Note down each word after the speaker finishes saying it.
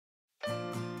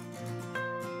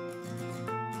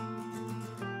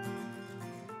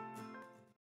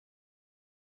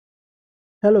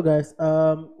Hello guys,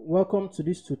 welcome to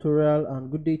this tutorial and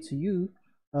good day to you.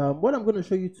 What I'm going to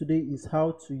show you today is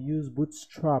how to use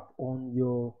Bootstrap on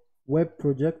your web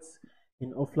projects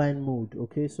in offline mode.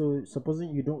 Okay, so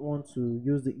supposing you don't want to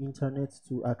use the internet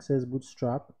to access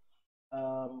Bootstrap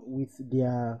with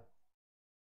their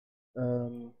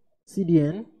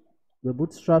CDN, the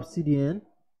Bootstrap CDN,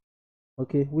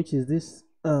 okay, which is this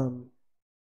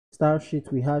style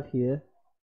sheet we have here.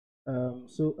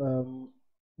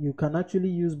 You can actually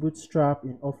use Bootstrap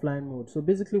in offline mode. So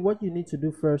basically what you need to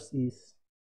do first is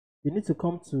you need to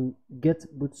come to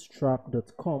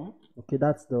getbootstrap.com. Okay,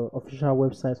 that's the official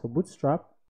website for Bootstrap,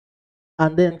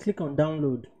 and then click on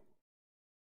download.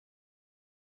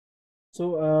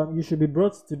 So you should be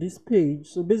brought to this page.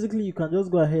 So basically you can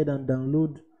just go ahead and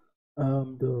download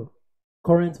the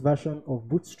current version of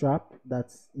Bootstrap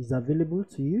that is available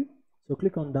to you. So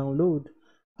click on download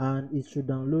and it should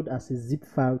download as a zip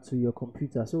file to your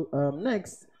computer. So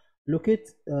next,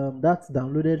 locate that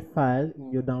downloaded file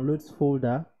in your downloads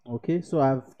folder. Okay, so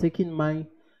I've taken my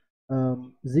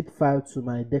zip file to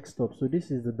my desktop. So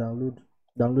this is the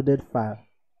downloaded file.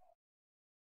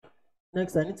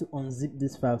 Next, I need to unzip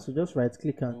this file. So just right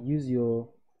click and use your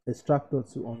extractor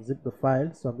to unzip the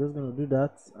file. So I'm just going to do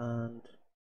that, and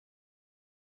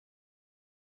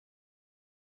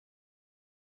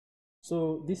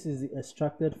so this is the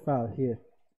extracted file here.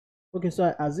 Okay, so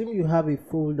I assume you have a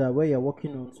folder where you're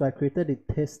working on. So I created a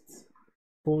test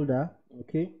folder.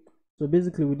 Okay, so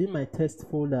basically within my test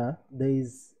folder there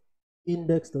is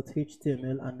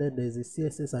index.html, and then there's a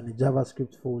CSS and a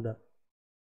JavaScript folder.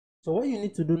 So what you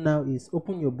need to do now is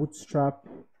open your Bootstrap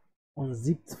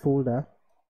unzipped folder,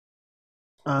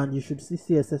 and you should see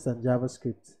CSS and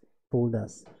JavaScript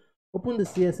folders. Open the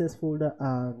CSS folder,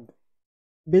 and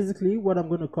basically what I'm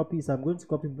going to copy is I'm going to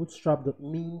copy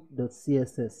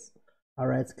bootstrap.min.css. I'll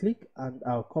right click and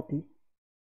I'll copy,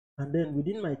 and then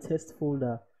within my test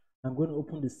folder I'm going to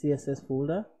open the CSS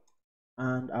folder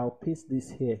and I'll paste this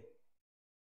here,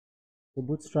 the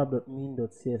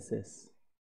bootstrap.min.css.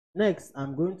 Next,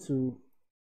 I'm going to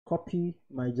copy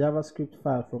my JavaScript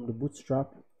file from the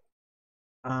Bootstrap,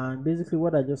 and basically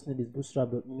what I just need is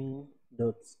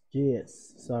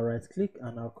bootstrap.min.js. So I'll right click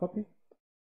and I'll copy,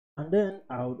 and then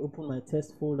I'll open my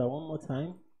test folder one more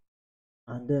time,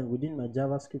 and then within my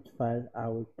JavaScript file I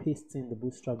will paste in the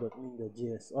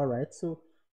bootstrap.min.js. Alright, so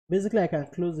basically I can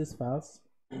close these files.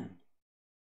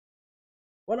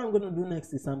 What I'm going to do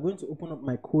next is I'm going to open up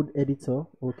my code editor.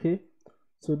 Okay,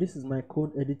 so this is my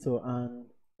code editor, and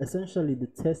essentially the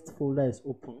test folder is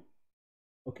open.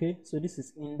 Okay, so this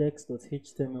is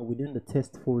index.html within the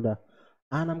test folder,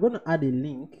 and I'm going to add a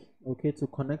link, okay, to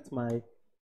connect my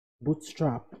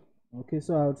Bootstrap. Okay,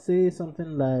 so I would say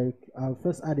something like, I'll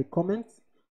first add a comment,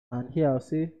 and here I'll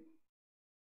say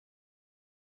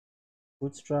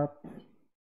Bootstrap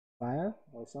file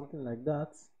or something like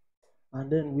that, and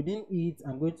then within it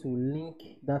I'm going to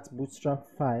link that Bootstrap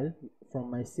file from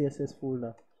my CSS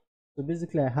folder. So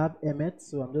basically I have emmet,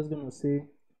 so I'm just going to say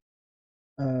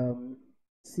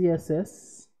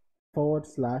CSS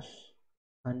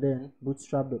 / and then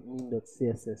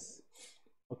bootstrap.min.css.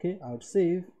 Okay, I'll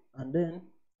save, and then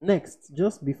next,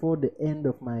 just before the end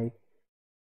of my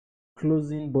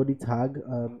closing body tag,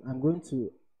 I'm going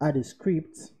to add a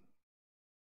script.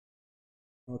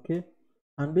 Okay,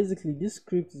 and basically this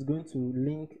script is going to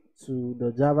link to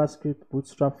the JavaScript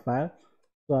Bootstrap file.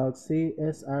 So I'll say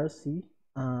src,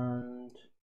 and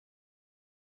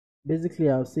basically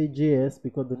I'll say js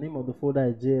because the name of the folder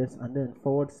is js, and then /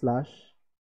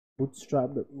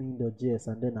 bootstrap.min.js,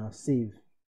 and then I'll save.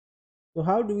 So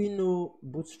how do we know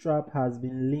Bootstrap has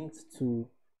been linked to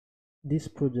this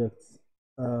project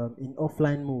in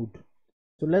offline mode?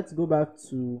 So let's go back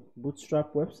to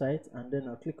Bootstrap website, and then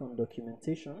I'll click on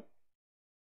documentation,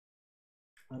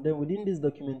 and then within this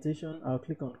documentation I'll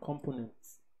click on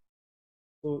components.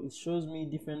 So it shows me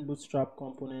different Bootstrap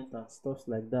components and stuff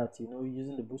like that, you know,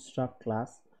 using the Bootstrap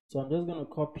class. So I'm just going to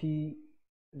copy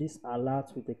this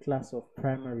alert with a class of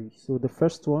primary. So the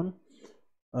first one,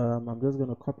 I'm just going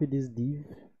to copy this div,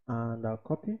 and I'll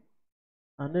copy,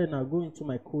 and then I'll go into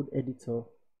my code editor.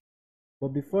 But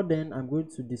before then I'm going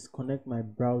to disconnect my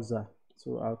browser.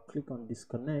 So I'll click on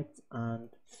disconnect, and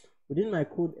within my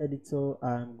code editor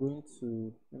I'm going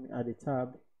to, let me add a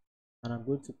tab, and I'm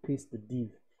going to paste the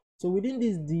div. So within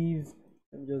this div,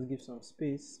 let me just give some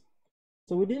space.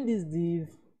 So within this div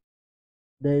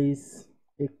there is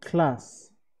a class,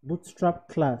 Bootstrap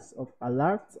class of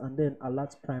alert, and then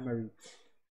alert primary,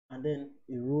 and then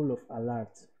a role of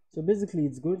alert. So basically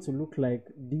it's going to look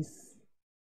like this.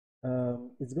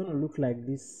 It's going to look like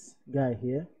this guy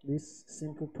here, this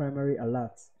simple primary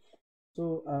alert.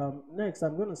 So next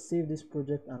I'm going to save this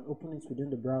project and open it within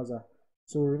the browser.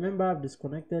 So remember, I've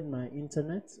disconnected my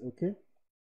internet, okay,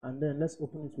 and then let's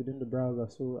open it within the browser.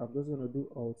 So I'm just going to do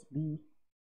Alt B,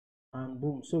 and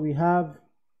boom. So we have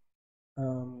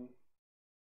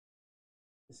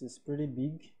this is pretty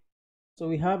big. So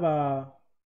we have a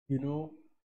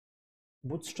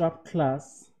Bootstrap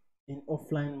class in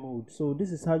offline mode. So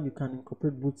this is how you can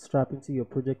incorporate Bootstrap into your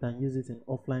project and use it in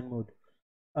offline mode.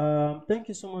 Thank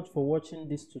you so much for watching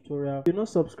this tutorial. If you're not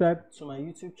subscribed to my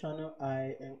YouTube channel,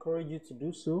 I encourage you to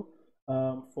do so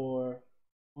for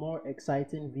more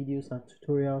exciting videos and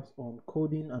tutorials on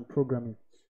coding and programming.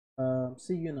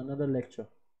 See you in another lecture.